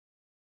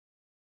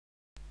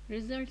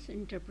Results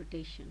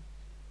interpretation.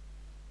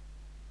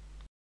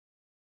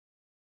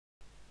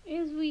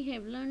 As we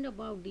have learned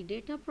about the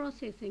data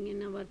processing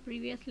in our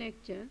previous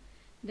lecture,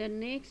 the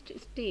next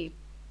step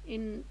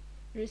in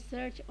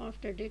research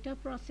after data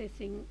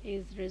processing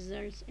is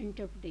results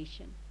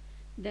interpretation.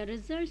 The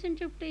results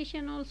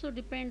interpretation also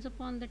depends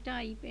upon the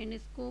type and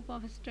scope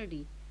of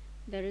study.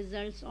 The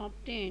results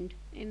obtained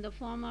in the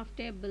form of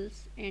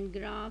tables and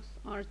graphs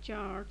or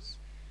charts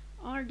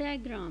or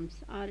diagrams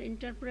are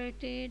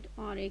interpreted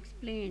or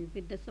explained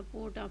with the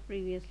support of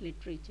previous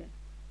literature.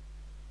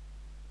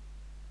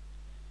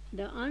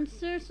 The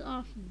answers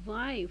of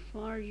why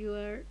for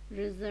your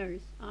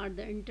results are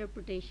the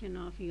interpretation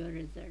of your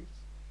results.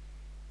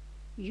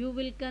 You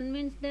will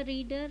convince the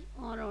reader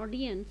or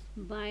audience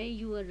by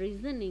your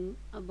reasoning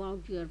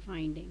about your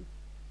findings.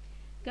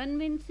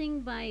 Convincing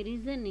by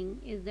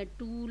reasoning is the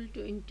tool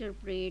to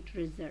interpret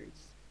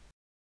results.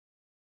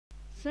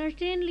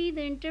 Certainly,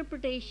 the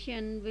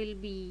interpretation will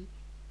be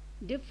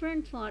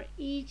different for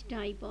each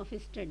type of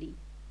study.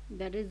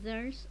 The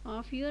results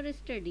of your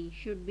study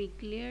should be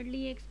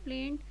clearly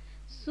explained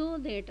so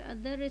that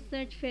other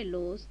research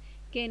fellows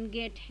can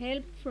get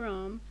help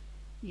from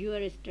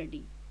your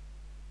study.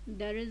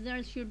 The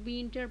results should be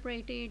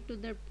interpreted to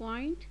the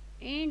point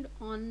and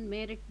on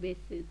merit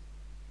basis.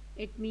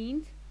 It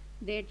means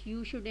that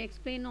you should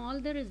explain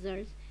all the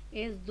results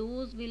as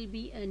those will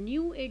be a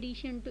new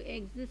addition to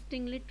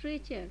existing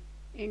literature,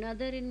 and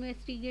other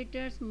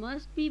investigators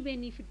must be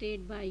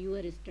benefited by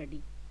your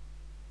study.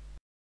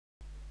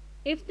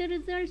 If the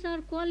results are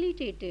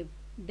qualitative,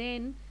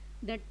 then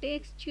the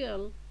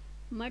textual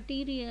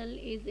material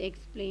is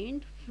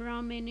explained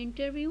from an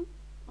interview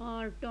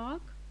or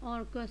talk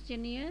or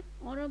questionnaire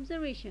or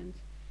observations.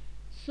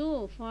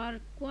 So, for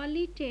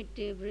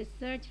qualitative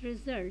research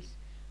results,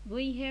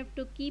 we have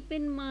to keep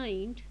in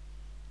mind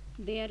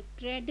their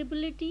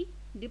credibility,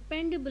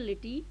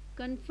 dependability,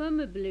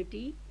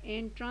 confirmability,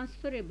 and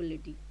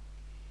transferability.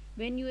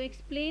 When you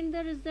explain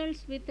the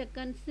results with the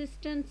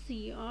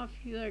consistency of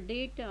your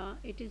data,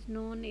 it is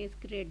known as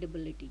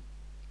credibility.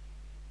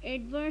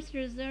 Adverse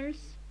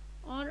results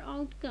or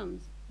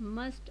outcomes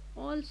must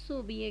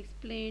also be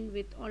explained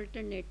with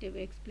alternative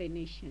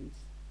explanations.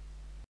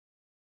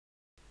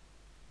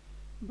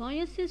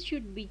 Biases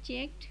should be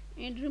checked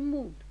and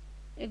removed.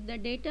 If the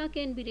data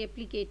can be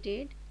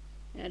replicated,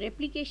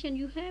 replication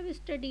you have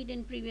studied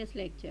in previous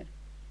lecture,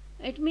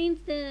 it means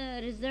the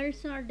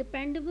results are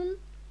dependable.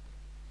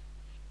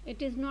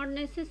 It is not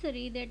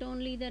necessary that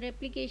only the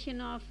replication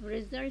of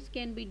results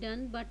can be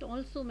done, but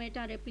also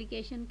meta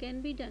replication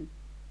can be done.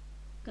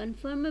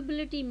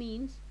 Confirmability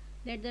means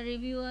that the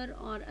reviewer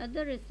or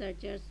other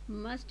researchers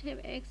must have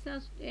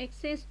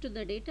access to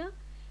the data,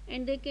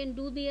 and they can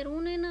do their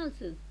own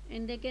analysis,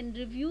 and they can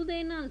review the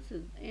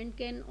analysis and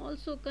can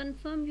also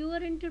confirm your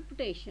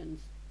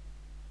interpretations.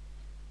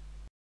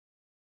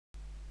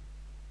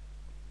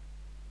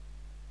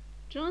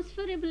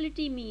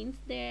 Transferability means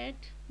that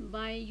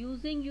by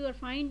using your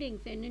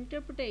findings and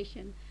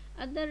interpretation,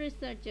 other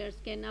researchers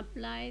can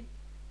apply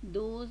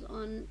those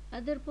on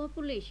other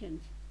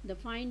populations. The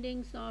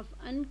findings of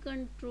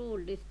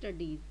uncontrolled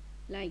studies,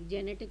 like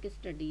genetic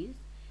studies,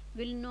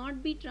 will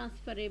not be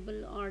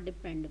transferable or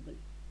dependable.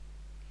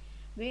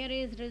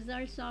 Whereas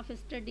results of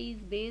studies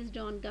based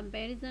on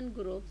comparison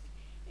groups,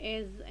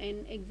 as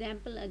an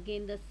example,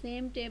 again the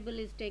same table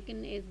is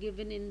taken as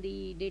given in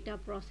the data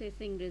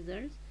processing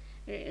results,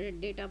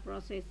 data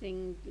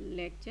processing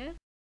lecture,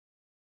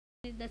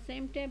 is the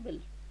same table.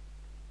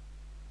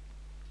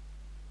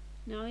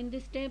 Now in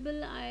this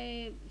table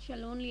I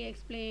shall only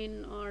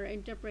explain or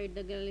interpret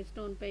the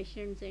gallstone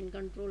patients and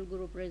control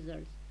group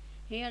results.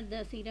 Here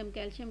the serum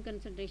calcium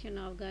concentration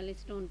of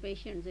gallstone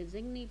patients is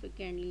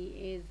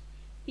significantly as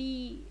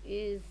P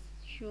is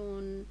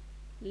shown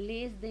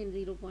less than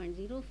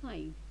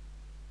 0.05.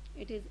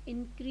 It is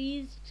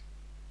increased,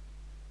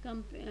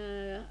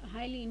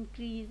 highly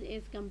increased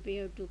as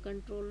compared to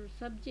control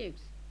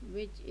subjects,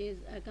 which is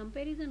a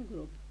comparison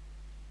group.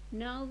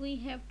 Now we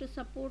have to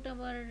support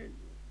our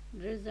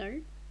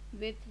result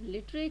with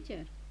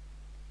literature,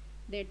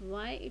 that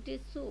why it is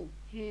so.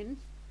 Hence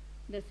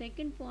the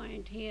second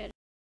point here,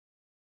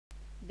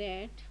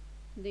 that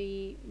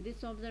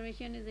this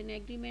observation is in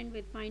agreement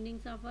with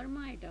findings of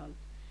Verma et al.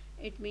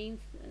 It means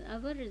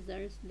our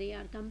results, they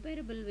are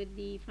comparable with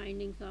the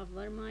findings of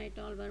Verma et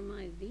al.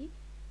 Verma is the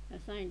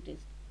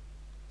scientist.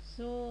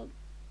 So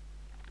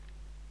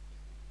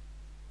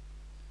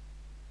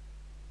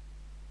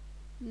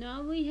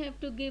now we have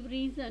to give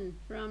reason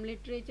from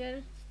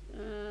literature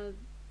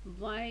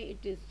why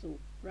it is so,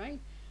 right?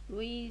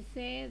 We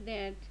say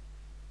that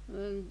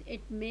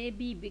it may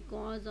be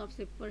because of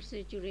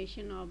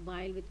supersaturation of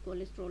bile with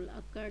cholesterol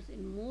occurs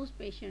in most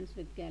patients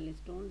with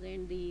gallstones,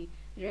 and the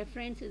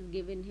reference is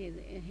given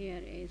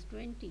here as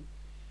 20.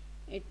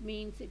 It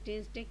means it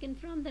is taken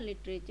from the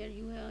literature.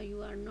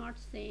 You are not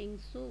saying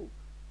so,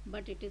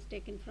 but it is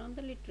taken from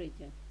the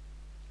literature.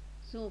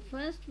 So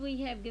first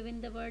we have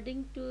given the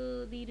wording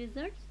to the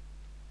results,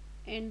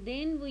 and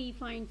then we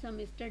find some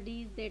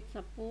studies that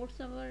supports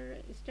our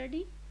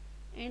study,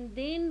 and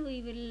then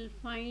we will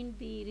find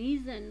the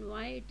reason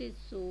why it is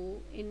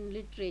so in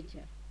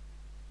literature.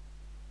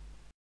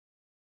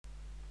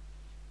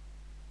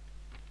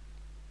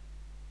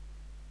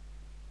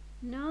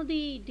 Now,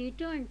 the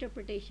data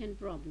interpretation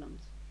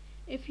problems.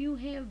 If you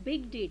have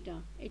big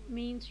data, it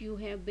means you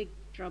have big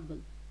trouble.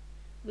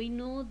 We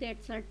know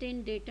that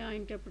certain data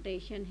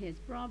interpretation has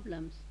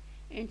problems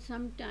and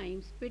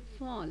sometimes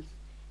pitfalls,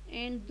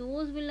 and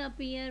those will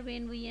appear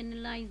when we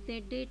analyze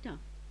that data.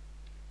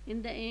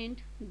 In the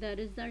end, the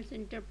results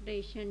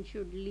interpretation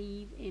should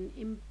leave an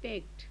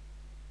impact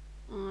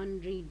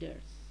on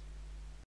readers.